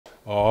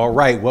All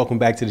right, welcome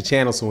back to the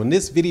channel. So in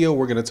this video,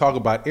 we're going to talk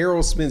about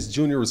Errol Spence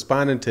Jr.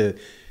 responding to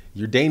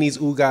Yordenis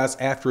Ugas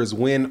after his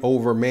win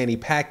over Manny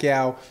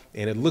Pacquiao.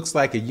 And it looks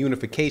like a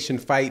unification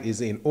fight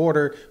is in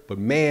order. But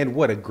man,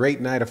 what a great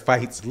night of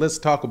fights. Let's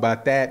talk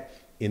about that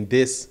in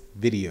this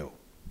video.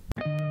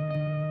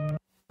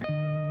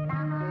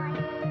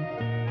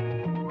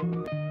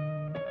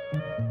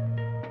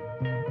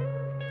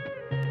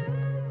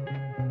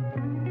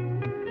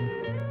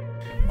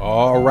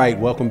 All right,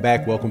 welcome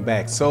back, welcome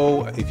back.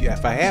 So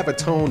if I have a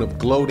tone of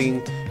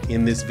gloating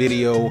in this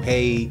video,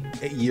 hey,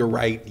 you're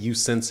right, you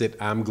sense it.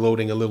 I'm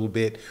gloating a little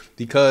bit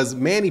because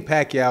Manny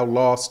Pacquiao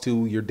lost to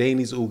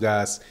Yordenis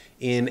Ugas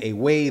in a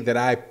way that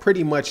I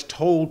pretty much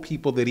told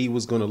people that he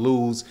was going to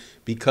lose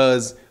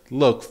because,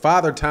 look,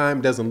 Father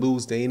Time doesn't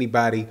lose to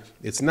anybody.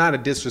 It's not a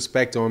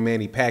disrespect on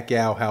Manny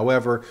Pacquiao.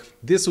 However,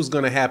 this was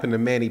going to happen to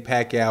Manny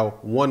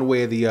Pacquiao one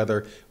way or the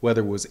other,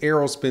 whether it was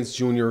Errol Spence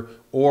Jr.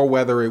 or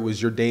whether it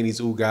was Yordenis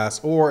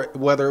Ugas or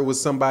whether it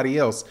was somebody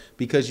else,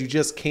 because you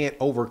just can't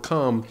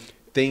overcome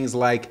things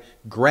like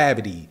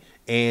gravity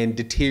and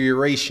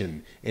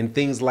deterioration and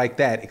things like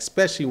that,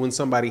 especially when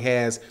somebody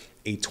has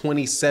a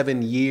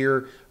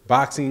 27-year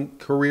boxing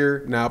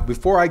career. Now,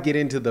 before I get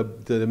into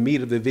the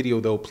meat of the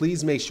video, though,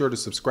 please make sure to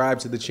subscribe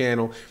to the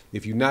channel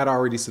if you're not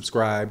already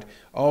subscribed.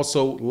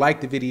 Also, like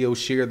the video,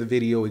 share the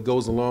video. It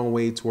goes a long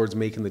way towards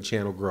making the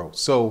channel grow.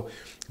 So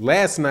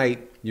last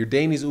night,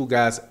 Yordenis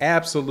Ugas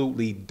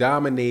absolutely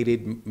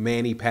dominated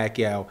Manny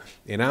Pacquiao,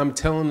 and I'm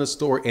telling the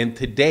story. And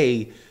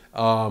today,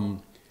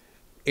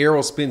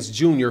 Errol Spence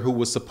Jr., who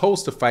was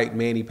supposed to fight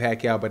Manny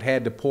Pacquiao but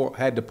had to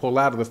pull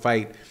out of the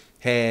fight,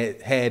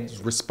 had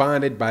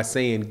responded by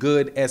saying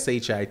good,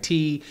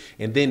 S-H-I-T,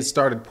 and then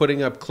started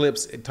putting up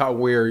clips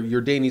where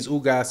Yordenis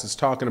Ugas is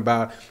talking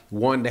about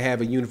wanting to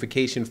have a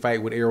unification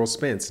fight with Errol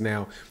Spence.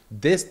 Now,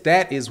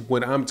 that is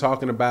what I'm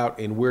talking about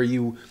and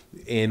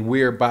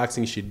where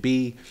boxing should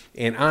be.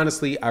 And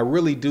honestly, I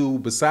really do,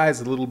 besides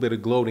a little bit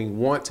of gloating,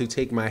 want to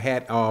take my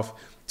hat off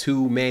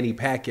to Manny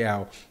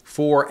Pacquiao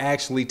for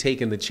actually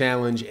taking the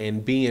challenge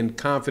and being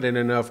confident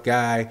enough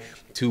guy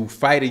to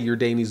fight a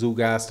Yordenis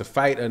Ugas, to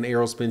fight an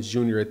Errol Spence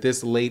Jr. at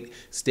this late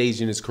stage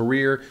in his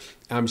career.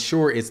 I'm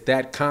sure it's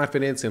that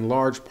confidence in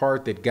large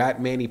part that got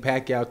Manny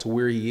Pacquiao to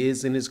where he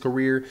is in his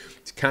career,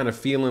 kind of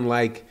feeling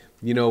like,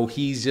 you know,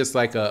 he's just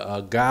like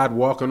a god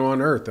walking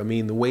on earth. I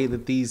mean, the way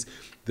that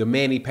the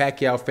Manny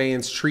Pacquiao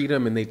fans treat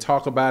him and they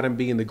talk about him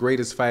being the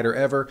greatest fighter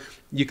ever,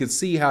 you could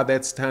see how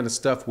that kind of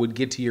stuff would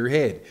get to your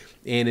head.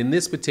 And in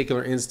this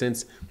particular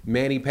instance,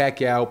 Manny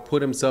Pacquiao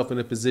put himself in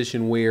a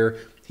position where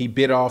he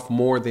bit off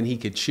more than he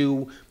could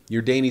chew.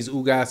 Yordenis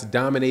Ugas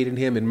dominated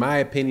him, in my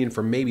opinion,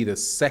 from maybe the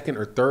second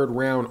or third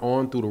round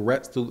on through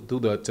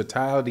the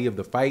totality of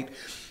the fight.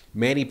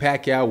 Manny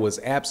Pacquiao was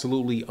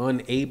absolutely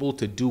unable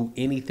to do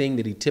anything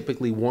that he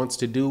typically wants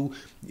to do.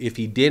 If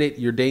he did it,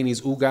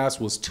 Yordenis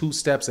Ugas was 2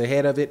 steps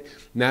ahead of it.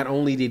 Not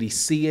only did he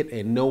see it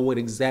and know what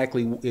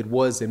exactly it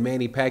was that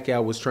Manny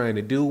Pacquiao was trying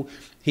to do,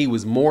 he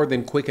was more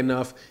than quick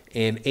enough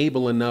and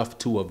able enough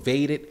to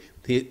evade it.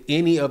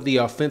 Any of the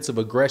offensive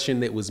aggression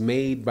that was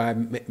made by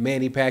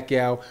Manny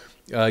Pacquiao,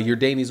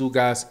 Yordenis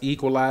Ugas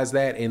equalized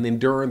that. And then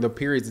during the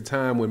periods of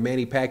time when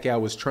Manny Pacquiao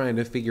was trying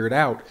to figure it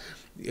out,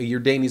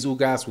 Yordenis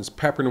Ugas was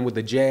peppering him with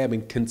a jab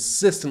and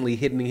consistently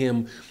hitting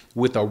him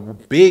with a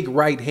big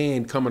right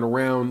hand coming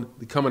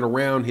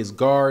around his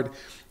guard.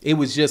 It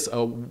was just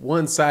a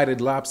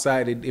one-sided,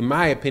 lopsided, in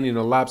my opinion,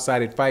 a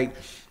lopsided fight.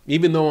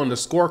 Even though on the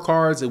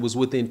scorecards it was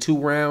within 2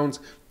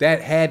 rounds,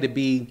 that had to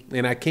be,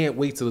 and I can't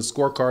wait till the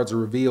scorecards are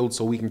revealed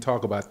so we can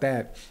talk about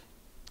that.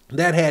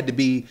 That had to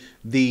be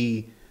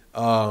the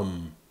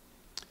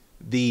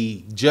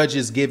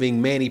judges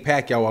giving Manny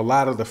Pacquiao a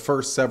lot of the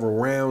first several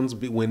rounds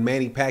when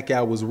Manny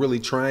Pacquiao was really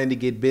trying to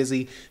get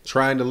busy,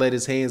 trying to let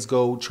his hands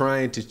go,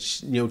 trying to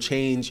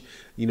change,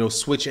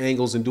 switch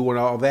angles and doing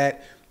all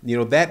that.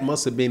 That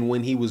must have been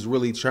when he was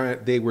really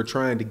they were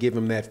trying to give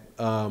him that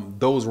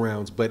those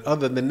rounds. But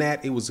other than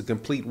that, it was a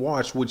complete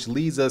wash, which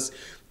leads us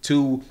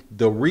to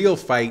the real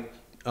fight.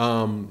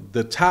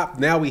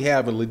 Now we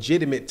have a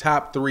legitimate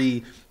top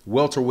 3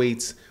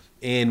 welterweights,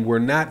 and we're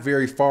not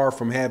very far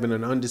from having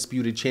an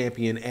undisputed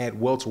champion at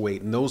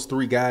welterweight. And those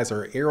 3 guys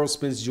are Errol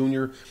Spence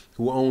Jr.,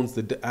 who owns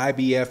the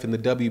IBF and the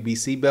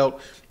WBC belt,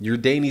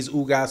 Yordenis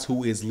Ugas,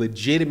 who is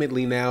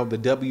legitimately now the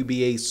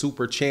WBA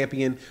super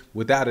champion.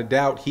 Without a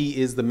doubt, he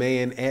is the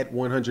man at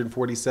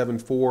 147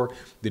 for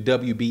the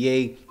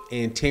WBA,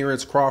 and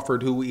Terrence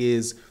Crawford, who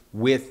is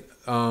with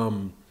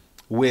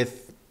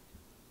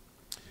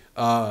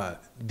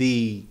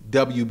the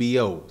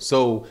WBO.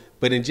 So,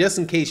 but just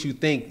in case you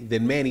think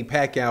that Manny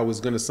Pacquiao was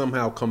going to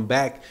somehow come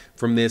back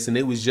from this and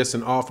it was just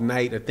an off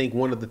night, I think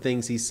one of the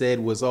things he said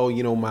was, oh,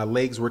 my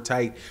legs were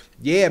tight.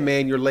 Yeah,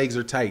 man, your legs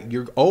are tight.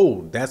 You're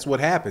old. That's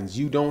what happens.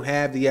 You don't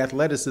have the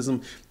athleticism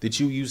that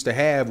you used to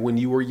have when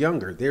you were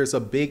younger. There's a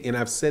big, and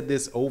I've said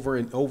this over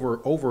and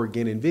over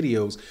again in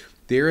videos,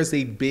 there is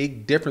a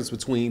big difference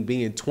between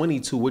being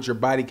 22, what your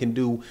body can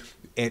do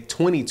at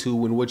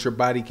 22 and what your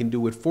body can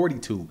do at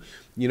 42.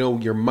 You know,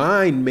 your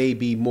mind may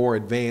be more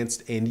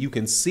advanced and you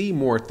can see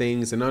more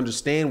things and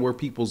understand where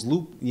people's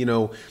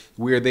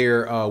where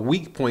their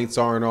weak points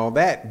are and all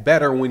that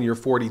better when you're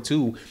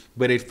 42.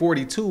 But at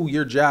 42,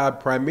 your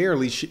job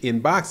primarily in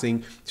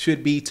boxing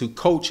should be to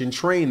coach and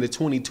train the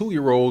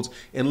 22-year-olds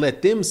and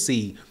let them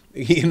see,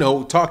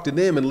 talk to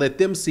them and let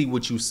them see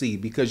what you see,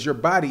 because your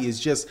body is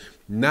just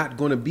not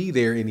going to be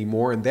there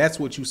anymore. And that's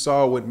what you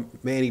saw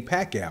with Manny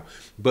Pacquiao.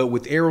 But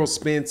with Errol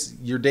Spence,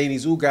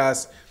 Yordenis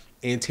Ugas,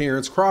 and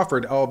Terrence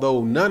Crawford,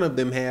 although none of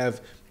them have,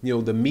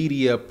 the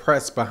media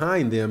press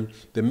behind them,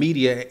 the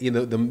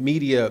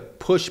media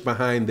push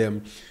behind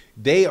them,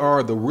 they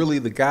are really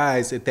the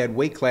guys at that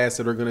weight class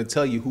that are going to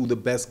tell you who the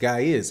best guy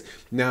is.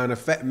 Now, in a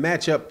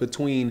matchup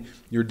between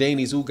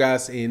Yordenis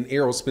Ugas and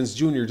Errol Spence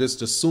Jr.,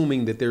 just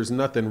assuming that there's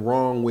nothing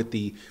wrong with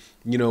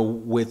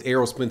with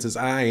Errol Spence's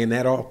eye and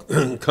that all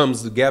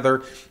comes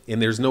together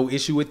and there's no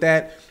issue with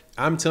that,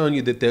 I'm telling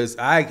you that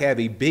I have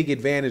a big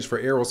advantage for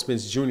Errol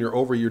Spence Jr.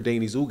 over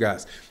Yordenis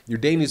Ugas.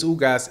 Yordenis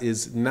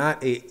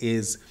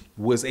Ugas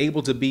was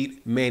able to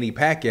beat Manny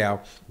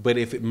Pacquiao, but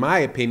in my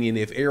opinion,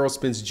 if Errol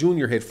Spence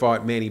Jr. had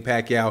fought Manny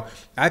Pacquiao,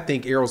 I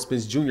think Errol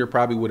Spence Jr.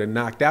 probably would have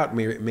knocked out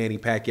Manny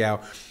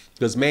Pacquiao,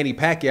 because Manny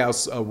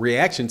Pacquiao's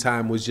reaction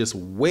time was just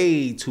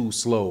way too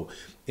slow.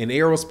 And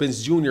Errol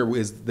Spence Jr.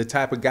 is the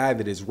type of guy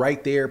that is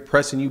right there,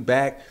 pressing you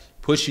back,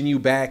 pushing you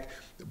back,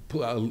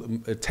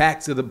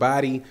 attack to the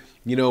body,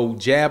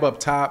 jab up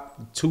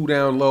top, 2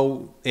 down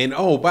low. And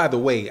oh, by the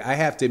way, I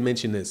have to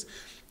mention this.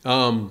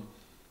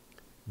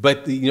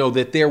 But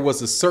that there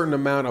was a certain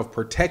amount of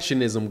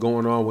protectionism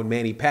going on with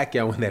Manny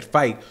Pacquiao in that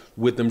fight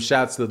with them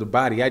shots to the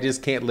body. I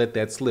just can't let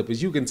that slip.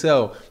 As you can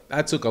tell,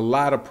 I took a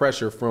lot of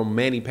pressure from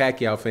Manny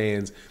Pacquiao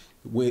fans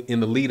in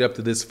the lead up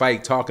to this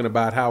fight, talking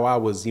about how I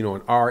was, an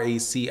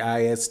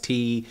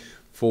racist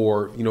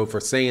for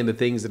saying the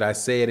things that I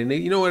said. And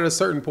at a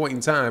certain point in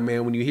time,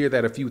 man, when you hear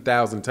that a few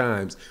thousand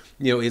times,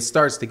 it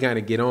starts to kind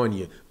of get on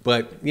you.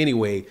 But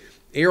anyway,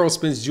 Errol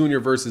Spence Jr.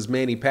 versus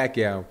Manny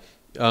Pacquiao,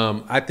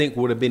 I think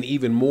would have been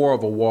even more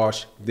of a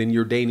wash than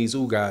Yordenis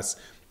Ugas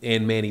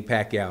and Manny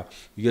Pacquiao,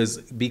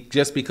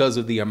 just because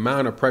of the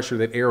amount of pressure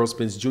that Errol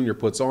Spence Jr.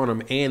 puts on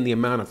him and the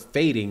amount of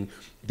fading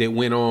that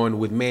went on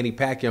with Manny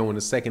Pacquiao in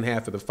the second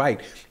half of the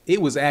fight. It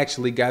was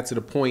actually got to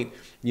the point,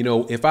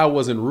 if I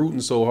wasn't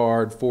rooting so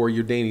hard for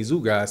Yordenis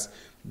Ugas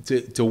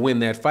to win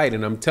that fight,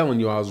 and I'm telling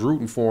you, I was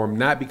rooting for him,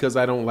 not because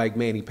I don't like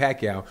Manny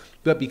Pacquiao,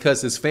 but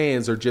because his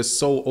fans are just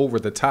so over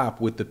the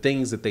top with the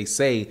things that they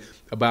say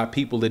about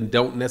people that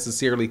don't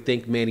necessarily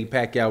think Manny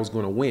Pacquiao is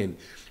going to win.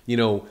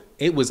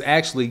 It was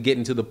actually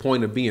getting to the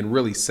point of being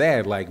really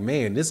sad. Like,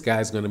 man, this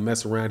guy's going to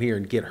mess around here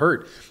and get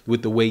hurt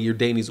with the way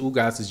Yordenis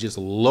Ugas is just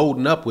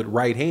loading up with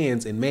right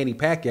hands, and Manny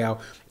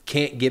Pacquiao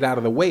can't get out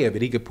of the way of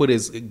it. He could put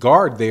his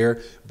guard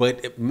there,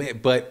 but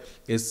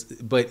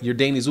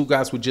Yordenis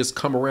Ugas would just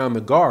come around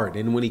the guard.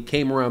 And when he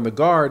came around the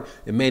guard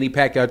and Manny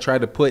Pacquiao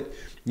tried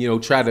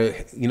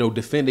to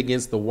defend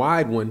against the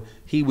wide one,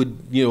 he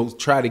would,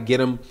 try to get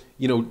him,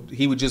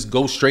 he would just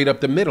go straight up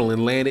the middle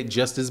and land it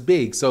just as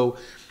big. So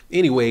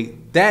anyway,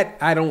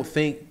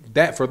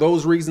 for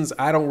those reasons,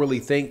 I don't really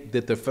think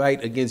that the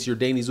fight against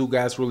Yordenis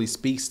Ugas really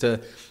speaks to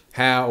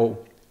how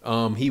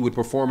he would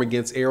perform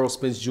against Errol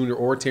Spence Jr.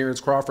 or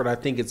Terrence Crawford. I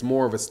think it's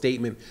more of a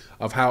statement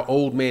of how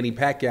old Manny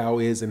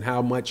Pacquiao is and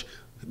how much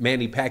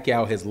Manny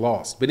Pacquiao has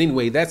lost. But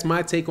anyway, that's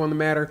my take on the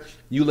matter.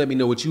 You let me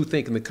know what you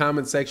think in the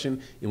comment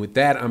section. And with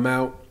that, I'm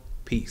out.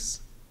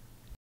 Peace.